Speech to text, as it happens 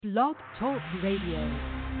Blog Talk Radio.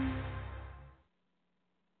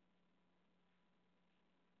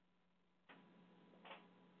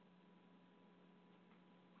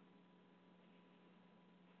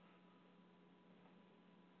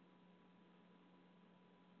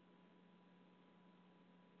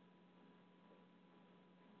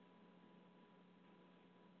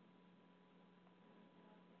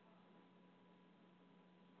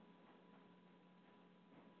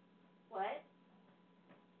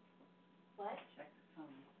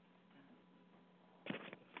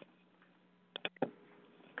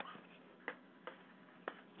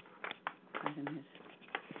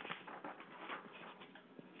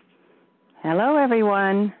 Hello,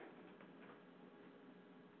 everyone.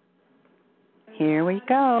 Here we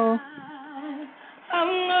go. I'm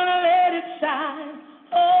gonna let it shine.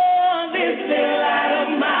 Oh, this little light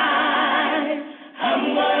of mine.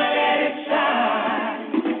 I'm gonna let it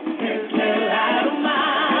shine. This little light of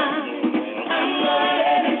mine. I'm gonna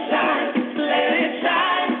let it shine. Let it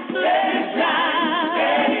shine. Let it shine.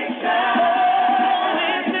 Let it shine. Oh,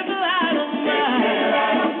 this little light of mine.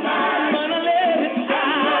 I'm gonna let it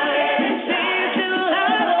shine. This little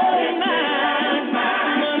light of mine.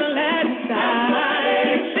 I'm gonna let it shine.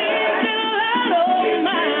 This little light of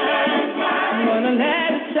mine. I'm gonna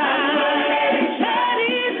let it shine.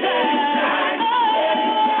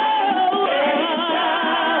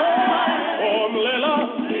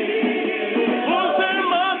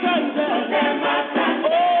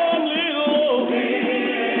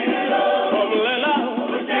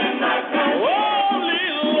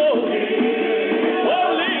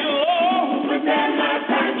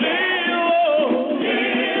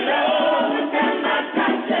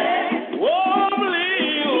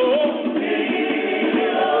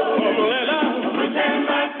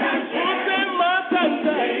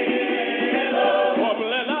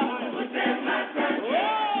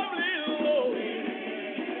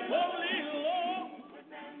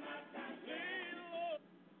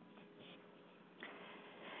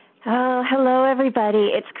 Oh, hello,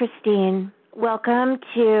 everybody. It's Christine. Welcome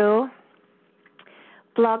to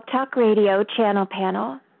Blog Talk Radio Channel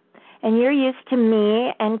Panel. And you're used to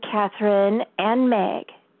me and Kathryn and Meg.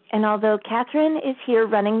 And although Kathryn is here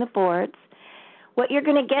running the boards, what you're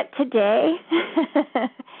going to get today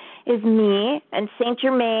is me and Saint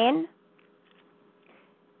Germain,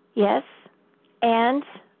 yes, and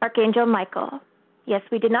Archangel Michael. Yes,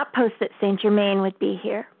 we did not post that Saint Germain would be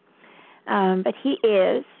here, but he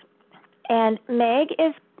is. And Meg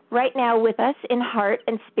is right now with us in heart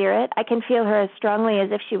and spirit. I can feel her as strongly as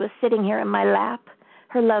if she was sitting here in my lap.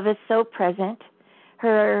 Her love is so present.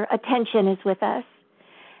 Her attention is with us.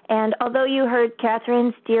 And although you heard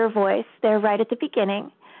Kathryn's dear voice there right at the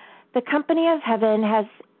beginning, the Company of Heaven has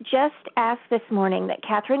just asked this morning that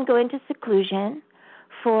Kathryn go into seclusion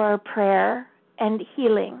for prayer and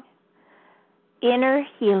healing, inner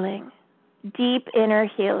healing, deep inner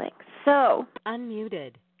healing. So,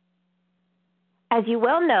 Unmuted. as you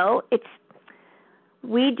well know,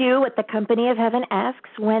 we do what the Company of Heaven asks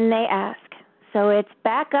when they ask. So it's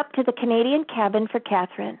back up to the Canadian cabin for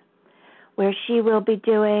Kathryn, where she will be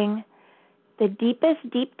doing the deepest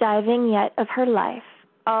deep diving yet of her life.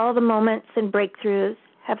 All the moments and breakthroughs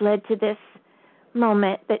have led to this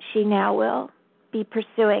moment that she now will be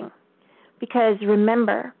pursuing. Because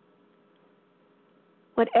remember,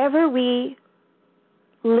 whatever we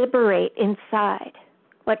liberate inside,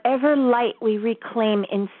 whatever light we reclaim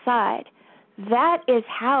inside, that is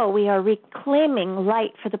how we are reclaiming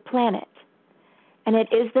light for the planet. And it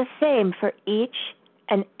is the same for each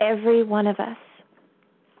and every one of us.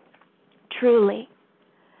 Truly.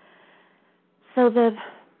 So the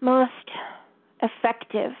most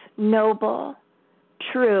effective, noble,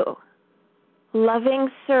 true, loving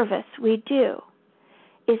service we do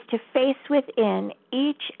is to face within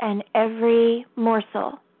each and every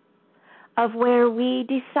morsel of where we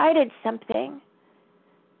decided something,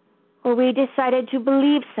 or we decided to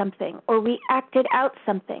believe something, or we acted out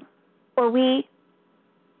something, or we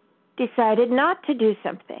decided not to do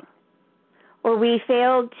something, or we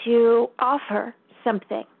failed to offer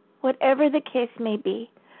something, whatever the case may be.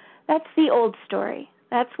 That's the old story.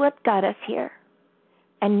 That's what got us here.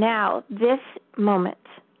 And now, this moment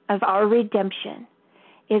of our redemption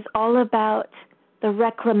is all about the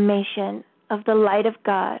reclamation of the light of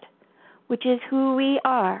God, which is who we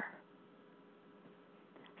are.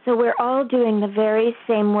 So we're all doing the very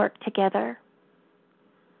same work together.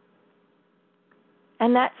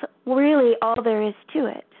 And that's really all there is to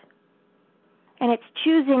it. And it's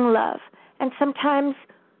choosing love. And sometimes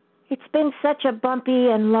it's been such a bumpy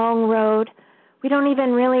and long road, we don't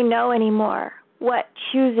even really know anymore what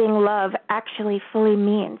choosing love actually fully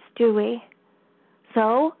means, do we?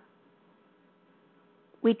 So,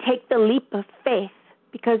 we take the leap of faith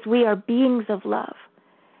because we are beings of love,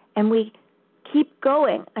 and we keep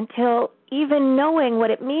going until even knowing what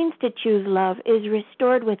it means to choose love is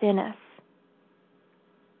restored within us.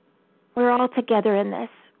 We're all together in this,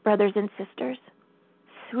 brothers and sisters.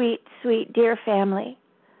 Sweet, sweet, dear family,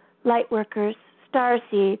 light workers, star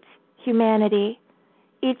seeds, humanity,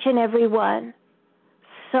 each and every one.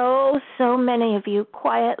 So many of you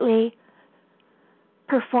quietly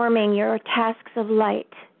performing your tasks of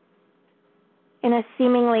light in a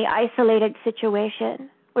seemingly isolated situation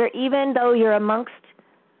where even though you're amongst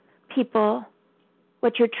people,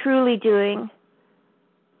 what you're truly doing,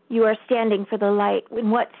 you are standing for the light in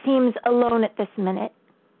what seems alone at this minute.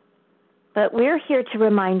 But we're here to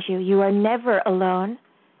remind you, you are never alone.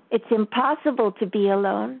 It's impossible to be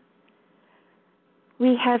alone.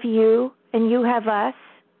 We have you, and you have us.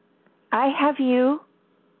 I have you,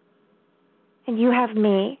 and you have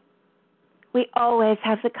me. We always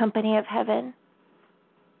have the company of heaven.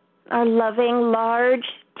 Our loving, large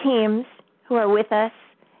teams who are with us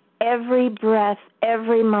every breath,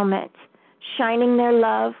 every moment, shining their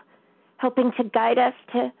love, helping to guide us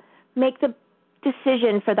to make the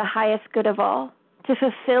decision for the highest good of all, to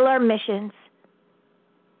fulfill our missions,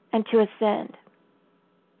 and to ascend.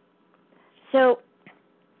 So,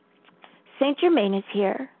 Saint Germain is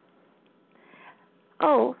here.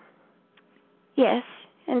 Oh, yes,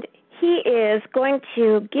 and he is going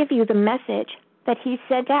to give you the message that he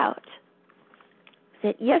sent out.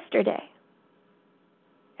 Was it yesterday?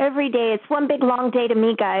 Every day, it's one big long day to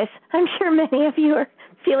me, guys. I'm sure many of you are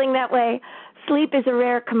feeling that way. Sleep is a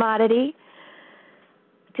rare commodity.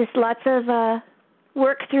 Just lots of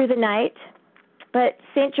work through the night. But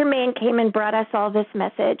Saint Germain came and brought us all this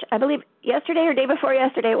message. I believe yesterday or day before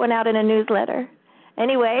yesterday, it went out in a newsletter.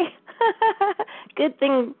 Anyway, good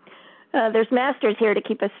thing there's masters here to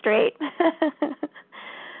keep us straight.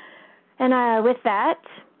 And with that,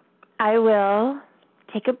 I will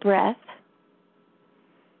take a breath,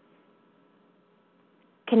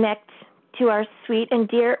 connect to our sweet and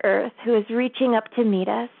dear Earth who is reaching up to meet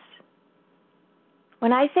us.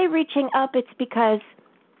 When I say reaching up, it's because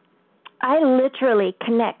I literally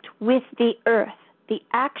connect with the Earth, the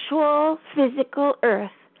actual physical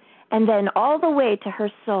Earth, and then all the way to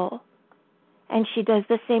her soul. And she does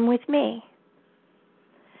the same with me.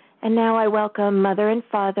 And now I welcome Mother and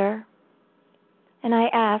Father, and I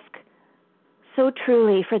ask so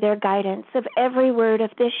truly for their guidance of every word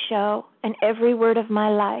of this show and every word of my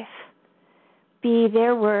life. Be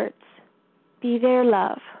their words, be their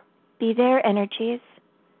love, be their energies,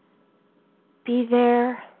 be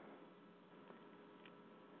their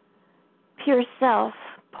pure self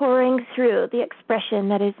pouring through the expression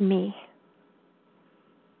that is me.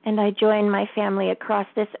 And I join my family across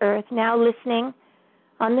this earth, now listening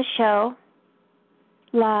on the show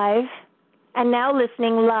live, and now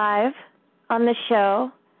listening live on the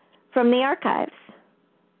show from the archives.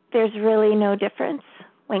 There's really no difference.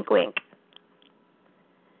 Wink, wink.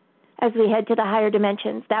 As we head to the higher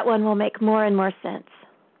dimensions, that one will make more and more sense.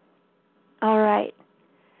 All right.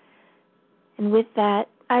 And with that,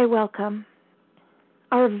 I welcome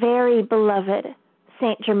our very beloved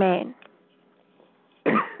Saint Germain.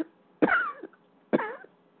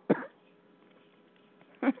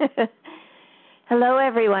 Hello,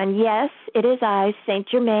 everyone. Yes, it is I, Saint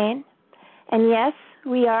Germain. And yes,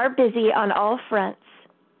 we are busy on all fronts.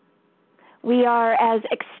 We are as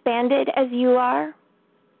expanded as you are,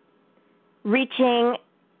 reaching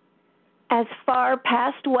as far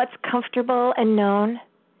past what's comfortable and known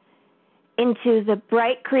into the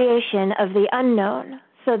bright creation of the unknown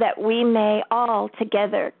so that we may all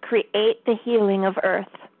together create the healing of Earth.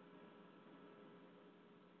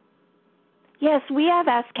 Yes, we have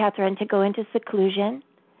asked Kathryn to go into seclusion.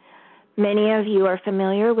 Many of you are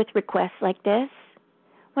familiar with requests like this.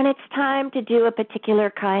 When it's time to do a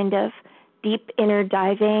particular kind of deep inner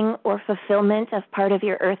diving or fulfillment of part of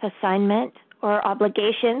your Earth assignment or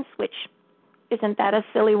obligations, which isn't that a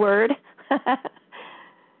silly word?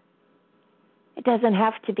 It doesn't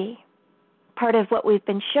have to be. Part of what we've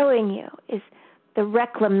been showing you is the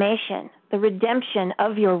reclamation, the redemption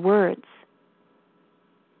of your words.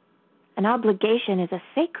 An obligation is a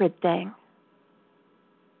sacred thing,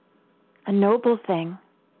 a noble thing,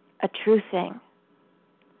 a true thing.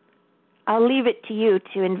 I'll leave it to you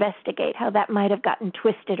to investigate how that might have gotten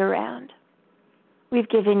twisted around. We've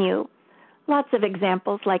given you lots of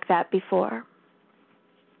examples like that before.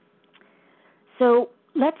 So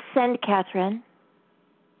let's send Kathryn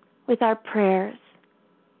with our prayers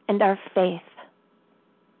and our faith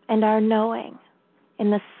and our knowing in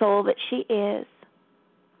the soul that she is.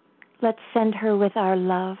 Let's send her with our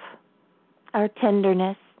love, our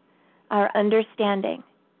tenderness, our understanding,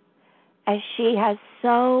 as she has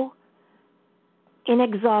so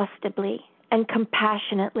inexhaustibly and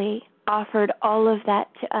compassionately offered all of that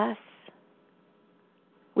to us.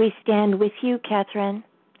 We stand with you, Kathryn,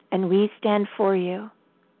 and we stand for you.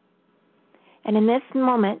 And in this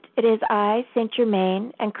moment, it is I, Saint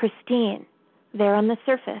Germain, and Christine, there on the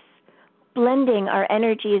surface, blending our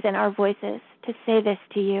energies and our voices to say this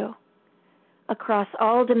to you. Across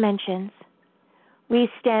all dimensions, we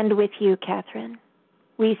stand with you, Kathryn.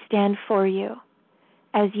 We stand for you,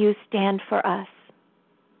 as you stand for us.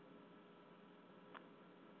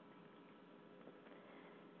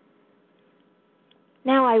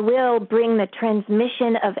 Now I will bring the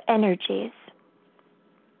transmission of energies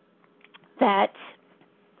that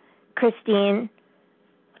Christine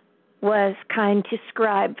was kind to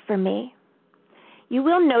scribe for me. You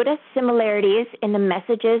will notice similarities in the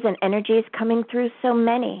messages and energies coming through so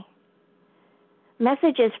many.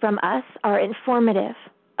 Messages from us are informative,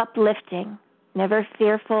 uplifting, never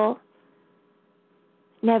fearful,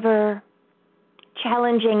 never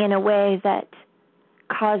challenging in a way that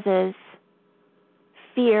causes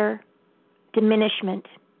fear, diminishment,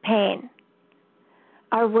 pain.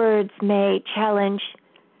 Our words may challenge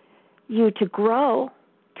you to grow,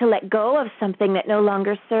 to let go of something that no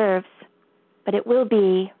longer serves, but it will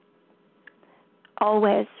be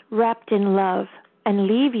always wrapped in love and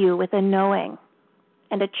leave you with a knowing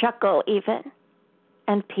and a chuckle even,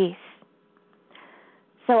 and peace.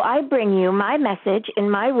 So I bring you my message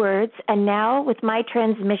in my words, and now with my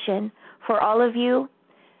transmission for all of you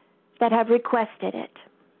that have requested it.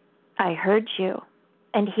 I heard you,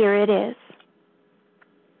 and here it is.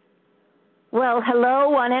 Well, hello,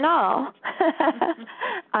 one and all.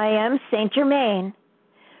 I am Saint Germain.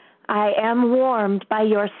 I am warmed by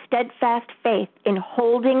your steadfast faith in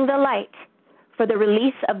holding the light for the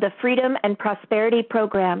release of the freedom and prosperity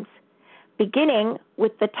programs, beginning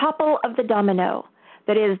with the topple of the domino,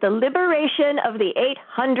 that is the liberation of the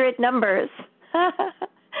 800 numbers.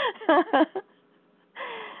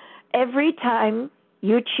 Every time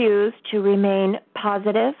you choose to remain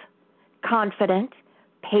positive, confident,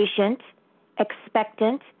 patient,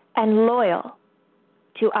 expectant, and loyal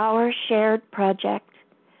to our shared project,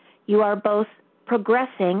 you are both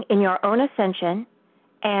progressing in your own ascension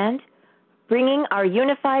and bringing our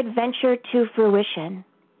unified venture to fruition.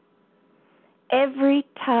 Every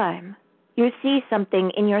time you see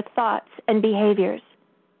something in your thoughts and behaviors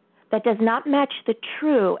that does not match the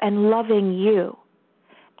true and loving you,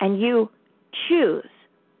 and you choose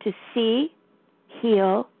to see,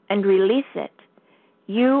 heal, and release it,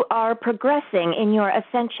 you are progressing in your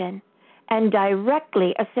ascension and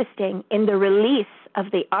directly assisting in the release of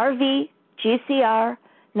the RV, GCR,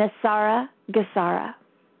 Nasara, Gesara.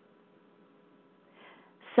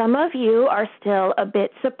 Some of you are still a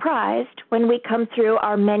bit surprised when we come through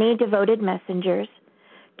our many devoted messengers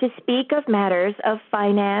to speak of matters of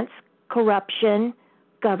finance, corruption,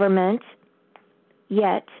 government.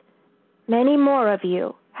 Yet, many more of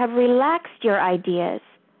you have relaxed your ideas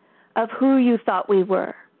of who you thought we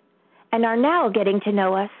were and are now getting to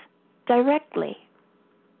know us directly.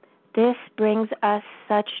 This brings us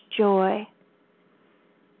such joy.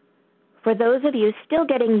 For those of you still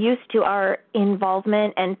getting used to our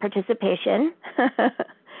involvement and participation,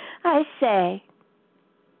 I say,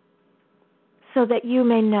 so that you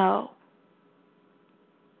may know,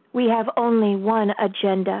 we have only one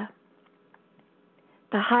agenda,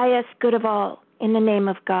 the highest good of all, in the name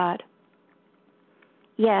of God.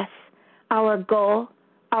 Yes, our goal,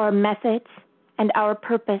 our methods, and our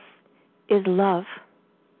purpose is love.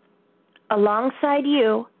 Alongside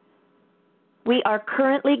you, we are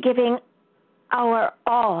currently giving our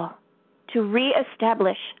all to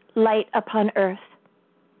reestablish light upon earth.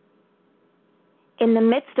 In the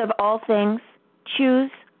midst of all things, choose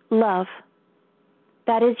love.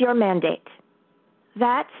 That is your mandate.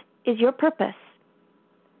 That is your purpose.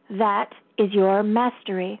 That is your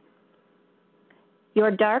mastery.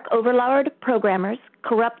 Your dark overlord programmers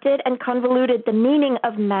corrupted and convoluted the meaning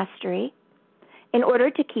of mastery in order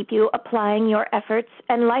to keep you applying your efforts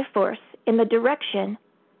and life force in the direction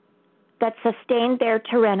that sustained their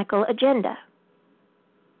tyrannical agenda.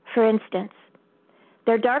 For instance,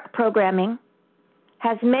 their dark programming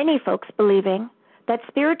has many folks believing that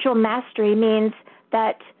spiritual mastery means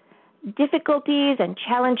that difficulties and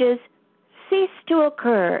challenges cease to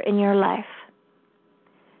occur in your life.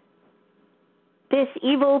 This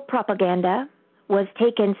evil propaganda was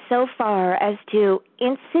taken so far as to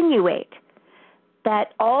insinuate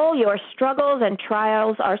that all your struggles and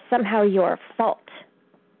trials are somehow your fault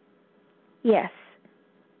Yes,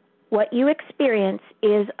 what you experience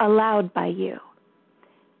is allowed by you.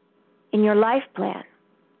 In your life plan,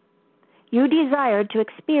 you desired to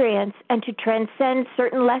experience and to transcend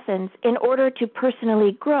certain lessons in order to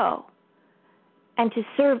personally grow and to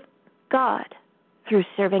serve God through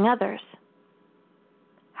serving others.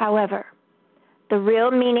 However, the real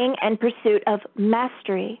meaning and pursuit of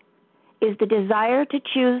mastery is the desire to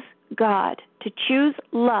choose God, to choose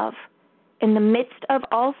love in the midst of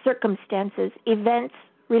all circumstances, events,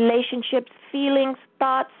 relationships, feelings,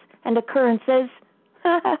 thoughts, and occurrences,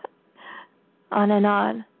 on and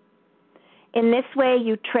on. In this way,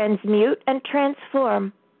 you transmute and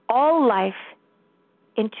transform all life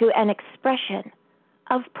into an expression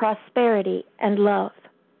of prosperity and love.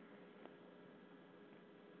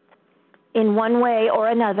 In one way or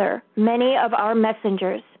another, many of our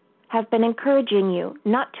messengers have been encouraging you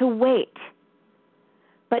not to wait,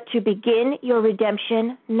 but to begin your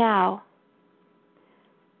redemption now.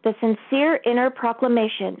 The sincere inner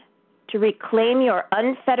proclamation to reclaim your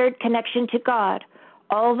unfettered connection to God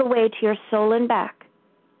all the way to your soul and back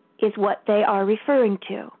is what they are referring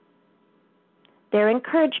to. Their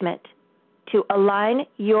encouragement to align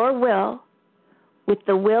your will with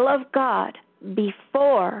the will of God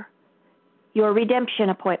before your redemption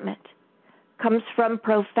appointment comes from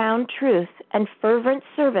profound truth and fervent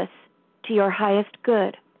service to your highest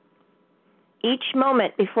good. Each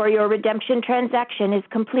moment before your redemption transaction is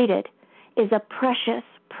completed is a precious,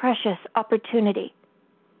 precious opportunity.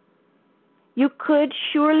 You could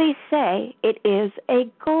surely say it is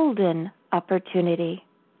a golden opportunity.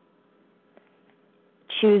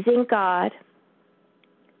 Choosing God,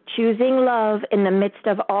 choosing love in the midst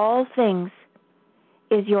of all things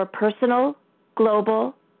is your personal,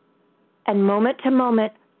 global, and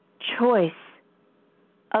moment-to-moment choice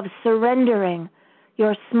of surrendering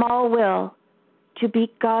your small will to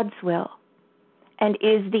be God's will, and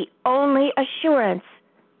is the only assurance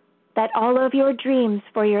that all of your dreams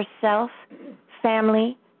for yourself,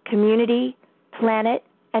 family, community, planet,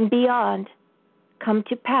 and beyond come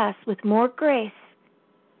to pass with more grace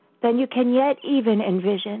than you can yet even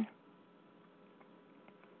envision.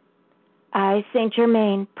 I, Saint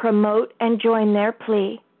Germain, promote and join their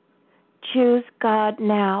plea. Choose God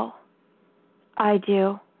now. I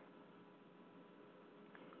do.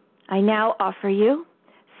 I now offer you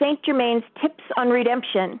Saint Germain's tips on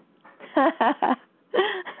redemption.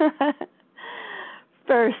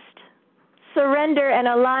 First, surrender and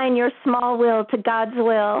align your small will to God's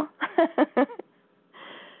will.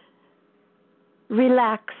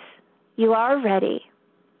 Relax. You are ready.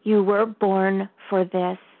 You were born for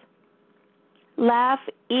this. Laugh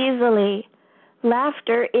easily.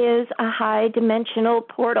 Laughter is a high-dimensional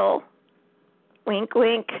portal. Wink,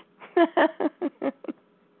 wink.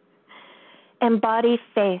 Embody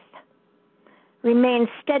faith. Remain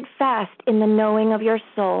steadfast in the knowing of your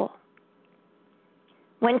soul.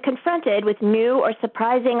 When confronted with new or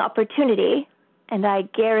surprising opportunity, and I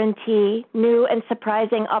guarantee new and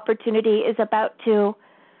surprising opportunity is about to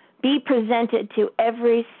be presented to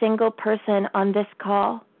every single person on this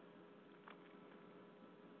call,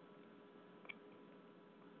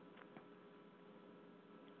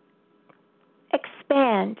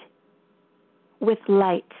 expand with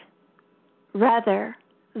light rather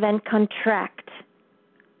than contract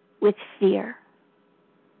with fear.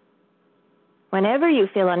 Whenever you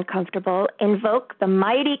feel uncomfortable, invoke the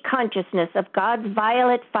mighty consciousness of God's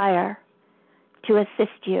violet fire to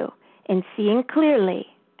assist you in seeing clearly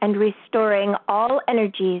and restoring all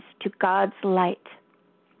energies to God's light.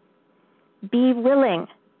 Be willing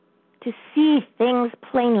to see things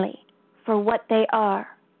plainly for what they are.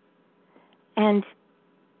 And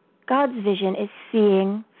God's vision is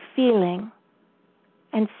seeing, feeling,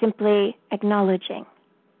 and simply acknowledging.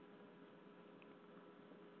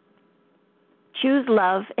 Choose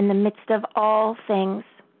love in the midst of all things.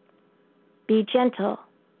 Be gentle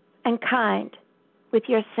and kind with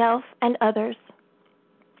yourself and others.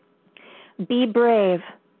 Be brave.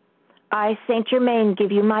 I, Saint Germain,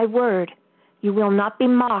 give you my word. You will not be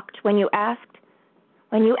mocked when you ask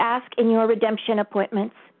in your redemption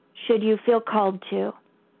appointments, should you feel called to,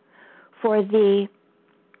 for the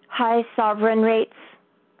high sovereign rates,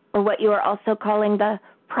 or what you are also calling the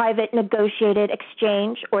private negotiated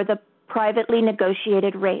exchange, or the privately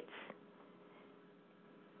negotiated rates.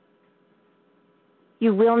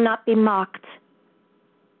 You will not be mocked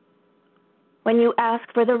when you ask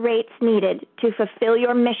for the rates needed to fulfill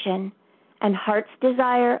your mission and heart's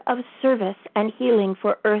desire of service and healing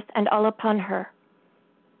for earth and all upon her.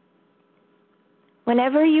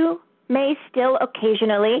 Whenever you may still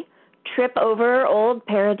occasionally trip over old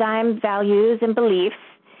paradigm values and beliefs,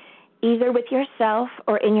 either with yourself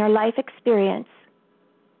or in your life experience,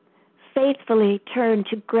 faithfully turn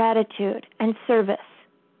to gratitude and service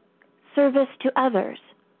to others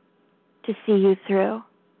to see you through.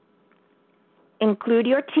 Include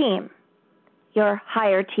your team, your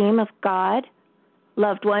higher team of God,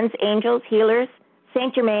 loved ones, angels, healers,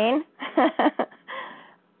 Saint Germain,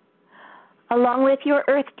 along with your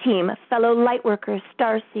earth team of fellow lightworkers,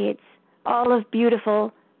 starseeds, all of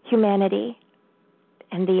beautiful humanity,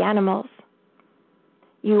 and the animals.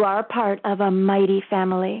 You are part of a mighty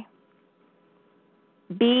family.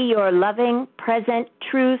 Be your loving, present,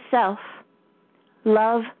 true self.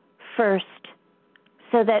 Love first,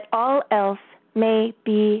 so that all else may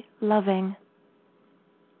be loving.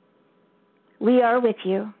 We are with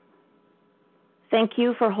you. Thank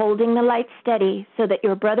you for holding the light steady so that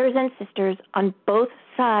your brothers and sisters on both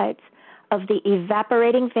sides of the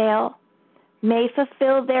evaporating veil may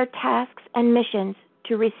fulfill their tasks and missions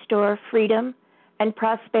to restore freedom and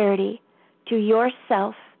prosperity to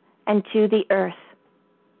yourself and to the earth.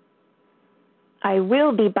 I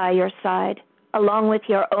will be by your side, along with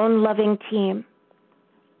your own loving team.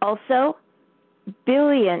 Also,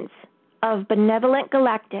 billions of benevolent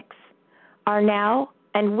galactics are now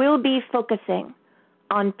and will be focusing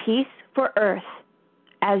on peace for Earth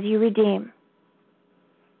as you redeem.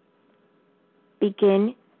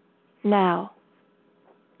 Begin now.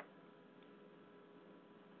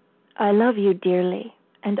 I love you dearly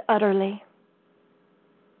and utterly.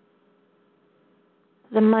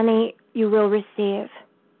 The money you will receive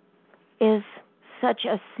is such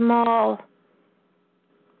a small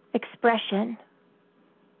expression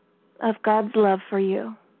of God's love for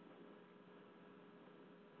you.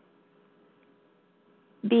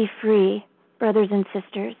 Be free, brothers and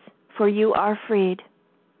sisters, for you are freed.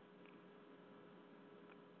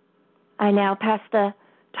 I now pass the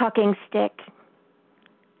talking stick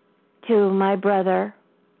to my brother,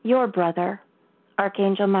 your brother,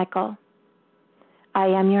 Archangel Michael. I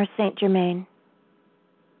am your Saint Germain.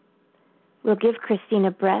 We'll give Christine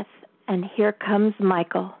a breath, and here comes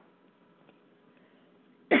Michael.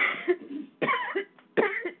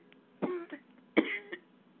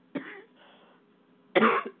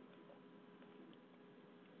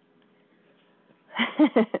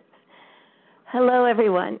 Hello,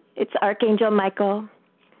 everyone. It's Archangel Michael.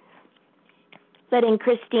 Letting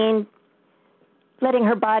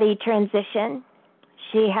her body transition.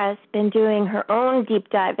 She has been doing her own deep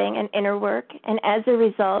diving and inner work, and as a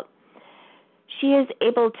result, she is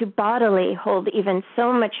able to bodily hold even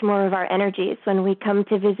so much more of our energies when we come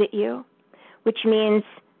to visit you, which means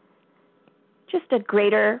just a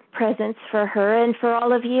greater presence for her and for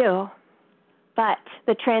all of you. But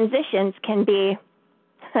the transitions can be,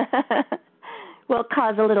 will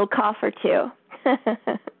cause a little cough or two.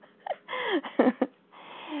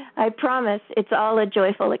 I promise it's all a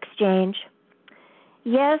joyful exchange.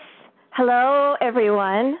 Yes, hello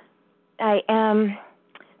everyone. I am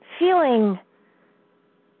feeling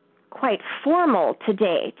quite formal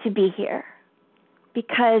today to be here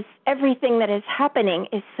because everything that is happening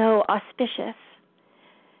is so auspicious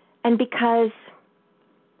and because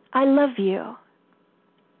I love you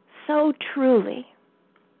so truly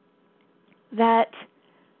that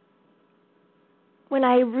when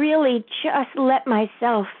I really just let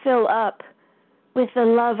myself fill up with the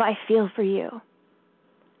love I feel for you,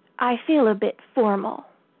 I feel a bit formal.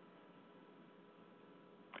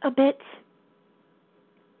 A bit,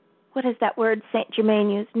 what is that word Saint Germain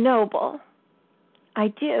used? Noble. I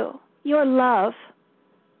do. Your love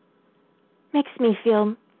makes me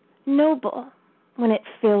feel noble when it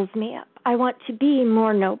fills me up. I want to be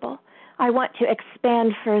more noble. I want to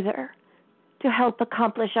expand further to help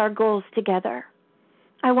accomplish our goals together.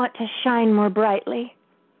 I want to shine more brightly.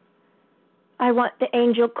 I want the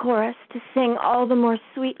angel chorus to sing all the more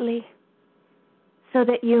sweetly so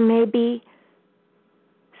that you may be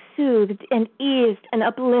soothed and eased and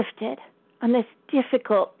uplifted on this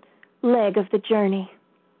difficult leg of the journey.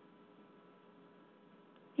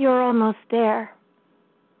 You're almost there.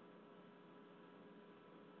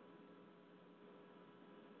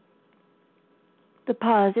 The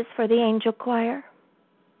pause is for the angel choir.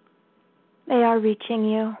 They are reaching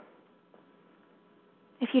you.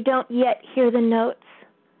 If you don't yet hear the notes,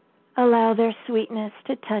 allow their sweetness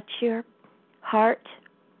to touch your heart,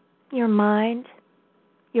 your mind,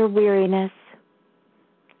 your weariness.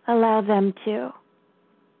 Allow them to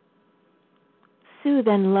soothe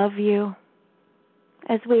and love you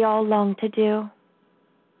as we all long to do.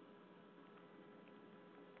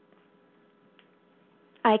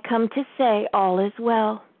 I come to say all is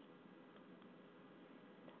well.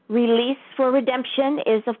 Release for redemption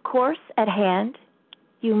is, of course, at hand.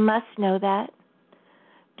 You must know that.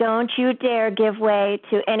 Don't you dare give way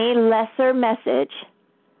to any lesser message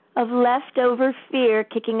of leftover fear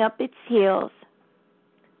kicking up its heels.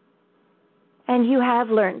 And you have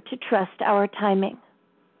learned to trust our timing.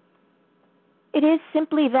 It is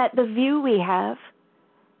simply that the view we have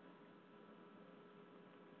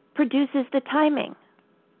produces the timing.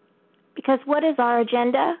 Because what is our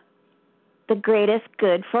agenda? The greatest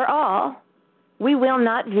good for all. We will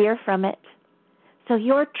not veer from it. So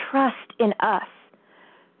your trust in us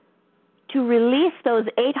to release those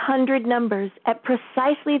 800 numbers at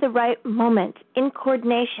precisely the right moment in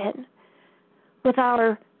coordination with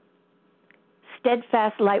our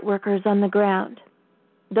steadfast light workers on the ground,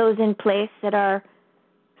 those in place that are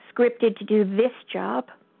scripted to do this job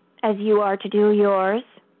as you are to do yours.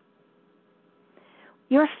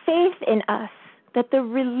 Your faith in us that the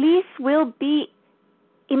release will be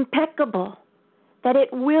impeccable, that it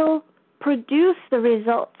will produce the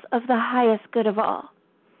results of the highest good of all.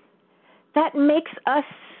 That makes us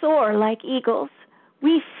soar like eagles.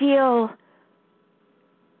 We feel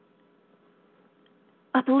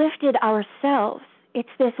uplifted ourselves. It's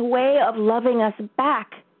this way of loving us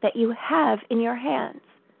back that you have in your hands.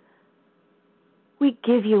 We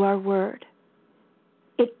give you our word.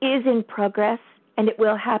 It is in progress, and it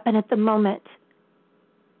will happen at the moment.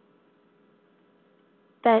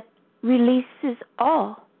 That releases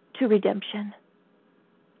all to redemption.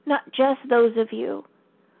 Not just those of you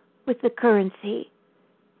with the currency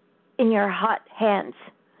in your hot hands.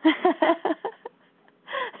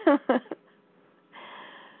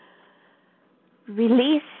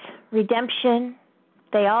 Release, redemption,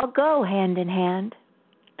 they all go hand in hand.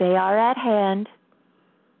 They are at hand.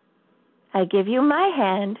 I give you my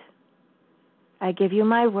hand. I give you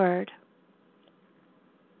my word.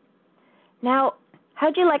 Now,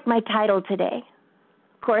 how'd you like my title today?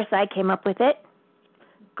 Of course, I came up with it.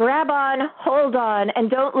 Grab on, hold on, and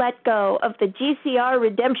don't let go of the GCR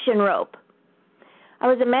redemption rope. I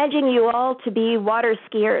was imagining you all to be water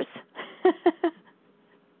skiers.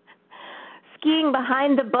 Skiing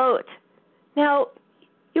behind the boat. Now,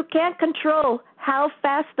 you can't control how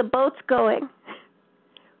fast the boat's going,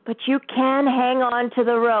 but you can hang on to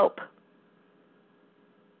the rope.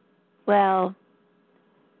 Well,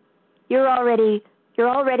 you're already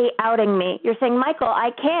outing me. You're saying, Michael,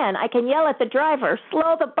 I can yell at the driver,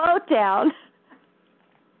 slow the boat down.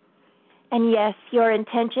 And yes, your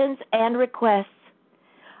intentions and requests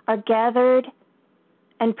are gathered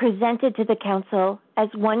and presented to the council as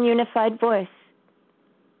one unified voice.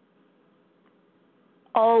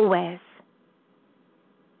 Always.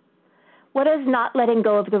 What does not letting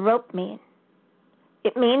go of the rope mean?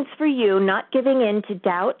 It means for you not giving in to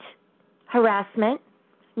doubt, harassment,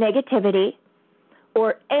 negativity,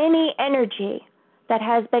 or any energy that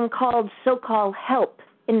has been called so-called help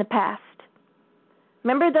in the past.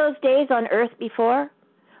 Remember those days on Earth before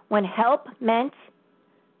when help meant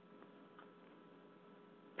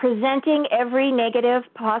presenting every negative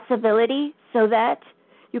possibility so that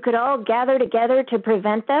you could all gather together to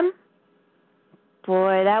prevent them?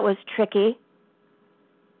 Boy, that was tricky.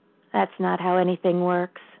 That's not how anything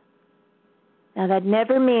works. Now, that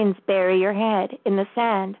never means bury your head in the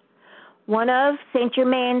sand. One of Saint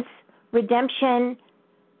Germain's redemption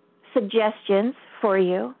suggestions for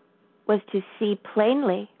you was to see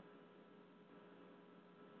plainly.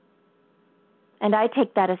 And I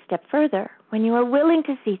take that a step further. When you are willing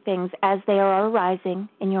to see things as they are arising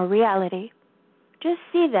in your reality, just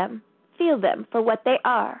see them, feel them for what they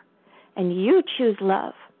are, and you choose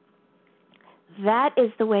love. That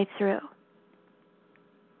is the way through.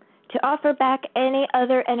 To offer back any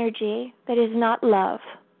other energy that is not love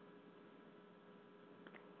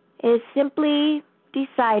is simply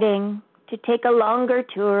deciding to take a longer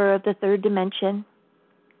tour of the third dimension,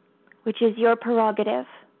 which is your prerogative.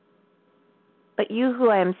 But you who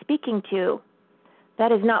I am speaking to,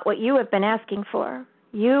 that is not what you have been asking for.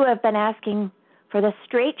 You have been asking for the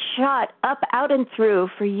straight shot up, out, and through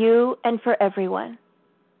for you and for everyone.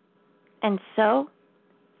 And so,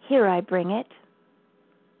 here I bring it.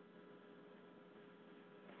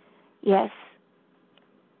 Yes,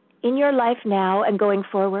 in your life now and going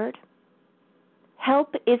forward,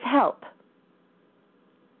 help is help.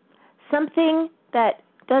 Something that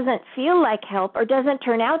doesn't feel like help or doesn't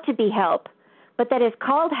turn out to be help, but that is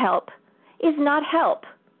called help, is not help.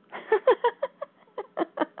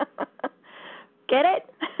 Get it?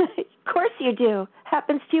 Of course you do.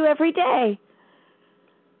 Happens to you every day.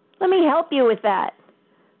 Let me help you with that.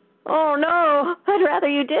 Oh, no, I'd rather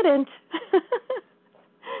you didn't.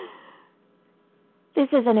 This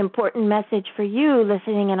is an important message for you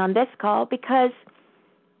listening in on this call because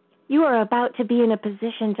you are about to be in a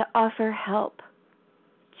position to offer help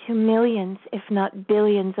to millions, if not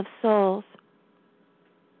billions of souls.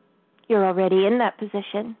 You're already in that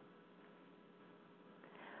position.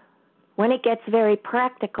 When it gets very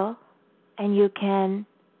practical and you can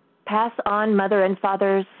pass on Mother and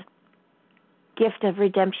Father's gift of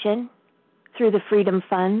redemption through the Freedom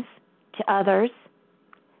Funds to others,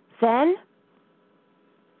 then,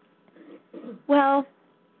 well,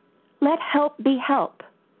 let help be help.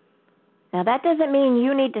 Now, that doesn't mean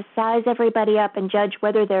you need to size everybody up and judge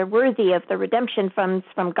whether they're worthy of the redemption funds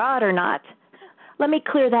from God or not. Let me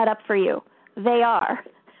clear that up for you. They are.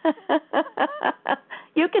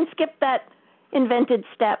 You can skip that invented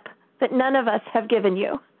step that none of us have given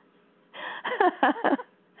you.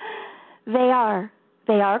 They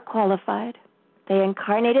are qualified. They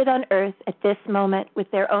incarnated on earth at this moment with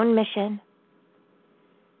their own mission.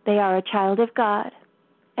 They are a child of God,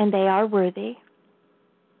 and they are worthy.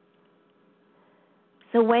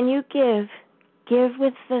 So when you give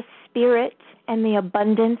with the spirit and the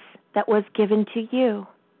abundance that was given to you.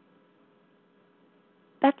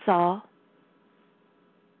 That's all.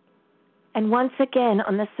 And once again,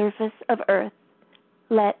 on the surface of earth,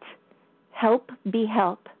 let help be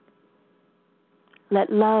help.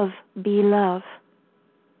 Let love be love.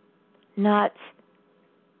 Not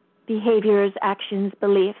behaviors, actions,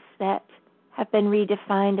 beliefs that have been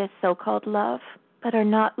redefined as so-called love, but are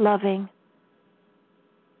not loving.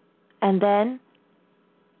 And then,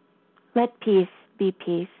 let peace be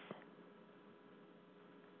peace.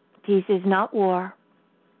 Peace is not war.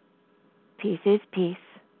 Peace is peace.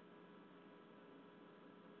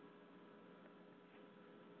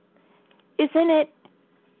 Isn't it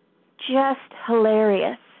just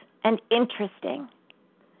hilarious and interesting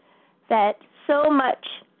that so much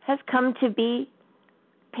has come to be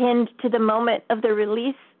pinned to the moment of the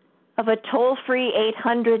release of a toll-free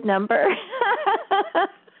 800 number?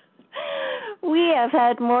 We have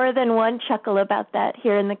had more than one chuckle about that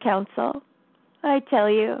here in the council. I tell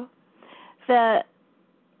you, the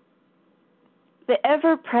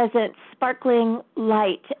ever-present sparkling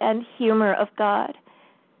light and humor of God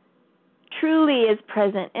truly is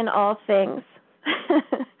present in all things.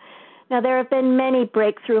 Now, there have been many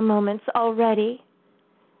breakthrough moments already.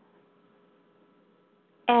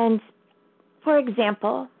 And, for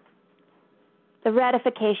example, the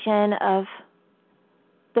ratification of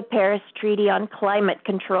the Paris Treaty on Climate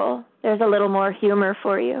Control, there's a little more humor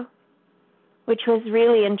for you, which was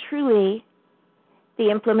really and truly the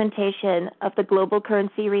implementation of the global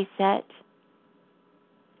currency reset,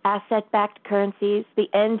 asset-backed currencies, the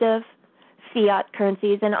end of fiat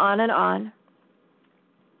currencies, and on and on.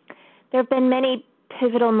 There have been many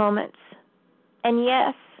pivotal moments. And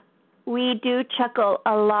yes, we do chuckle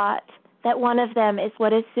a lot that one of them is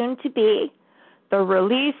what is soon to be the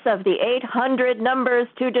release of the 800 numbers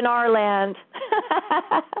to Dinar Land.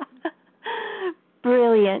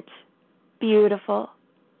 Brilliant, beautiful.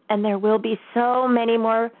 And there will be so many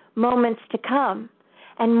more moments to come.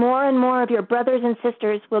 And more of your brothers and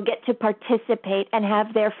sisters will get to participate and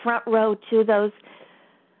have their front row to those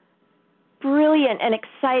brilliant and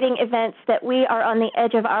exciting events that we are on the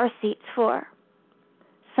edge of our seats for,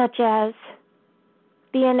 such as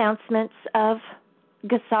the announcements of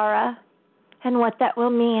GCR and what that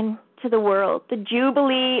will mean to the world, the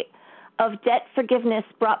Jubilee of debt forgiveness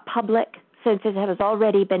brought public since it has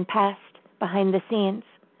already been passed behind the scenes.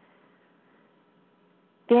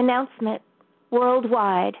 The announcement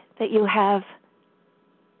worldwide that you have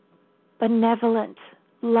benevolent,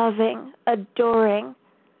 loving, adoring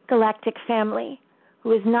galactic family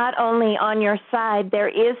who is not only on your side, there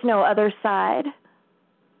is no other side.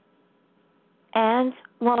 And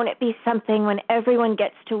won't it be something when everyone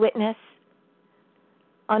gets to witness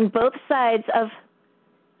on both sides of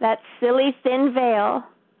that silly thin veil,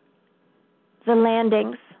 the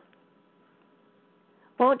landings?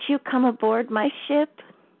 Won't you come aboard my ship?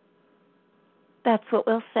 That's what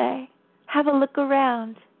we'll say. Have a look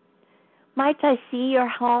around. Might I see your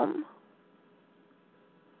home?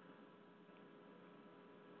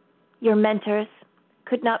 Your mentors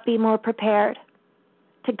could not be more prepared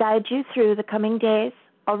to guide you through the coming days.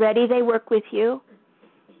 Already they work with you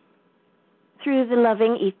through the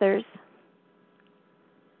loving ethers.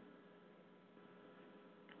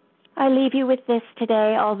 I leave you with this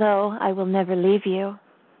today, although I will never leave you.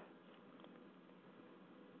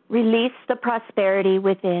 Release the prosperity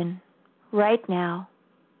within right now.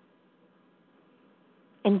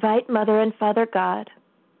 Invite Mother and Father God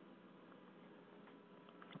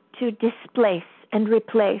to displace and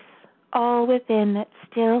replace all within that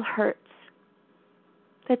still hurts,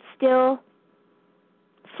 that still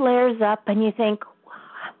flares up and you think,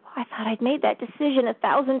 I thought I'd made that decision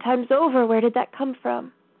 1,000 times over. Where did that come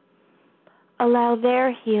from? Allow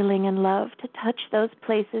their healing and love to touch those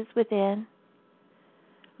places within.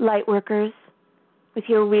 Light workers, with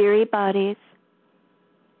your weary bodies,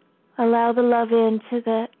 allow the love into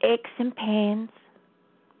the aches and pains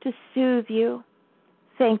to soothe you.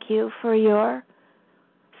 Thank you for your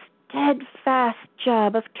steadfast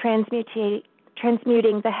job of transmuting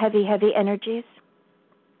the heavy, heavy energies.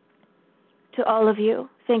 To all of you,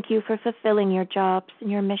 thank you for fulfilling your jobs and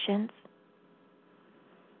your missions.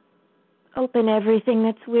 Open everything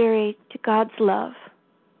that's weary to God's love,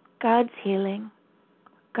 God's healing,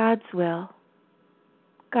 God's will,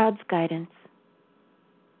 God's guidance.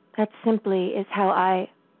 That simply is how I,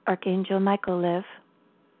 Archangel Michael, live.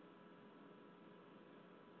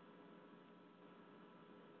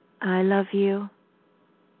 I love you.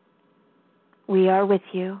 We are with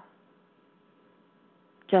you.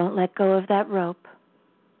 Don't let go of that rope.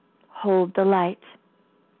 Hold the light.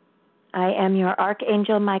 I am your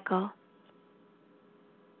Archangel Michael.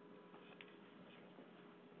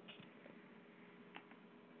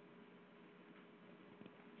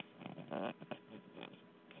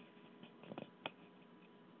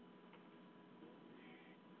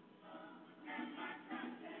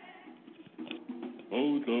 Oh,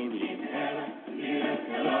 Lord,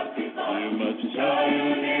 you must show you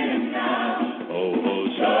need him now. Oh,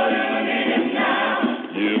 show you need him now.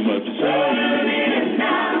 You must show you need him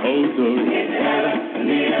now. Oh, Lord,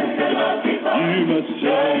 you must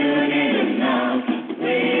show you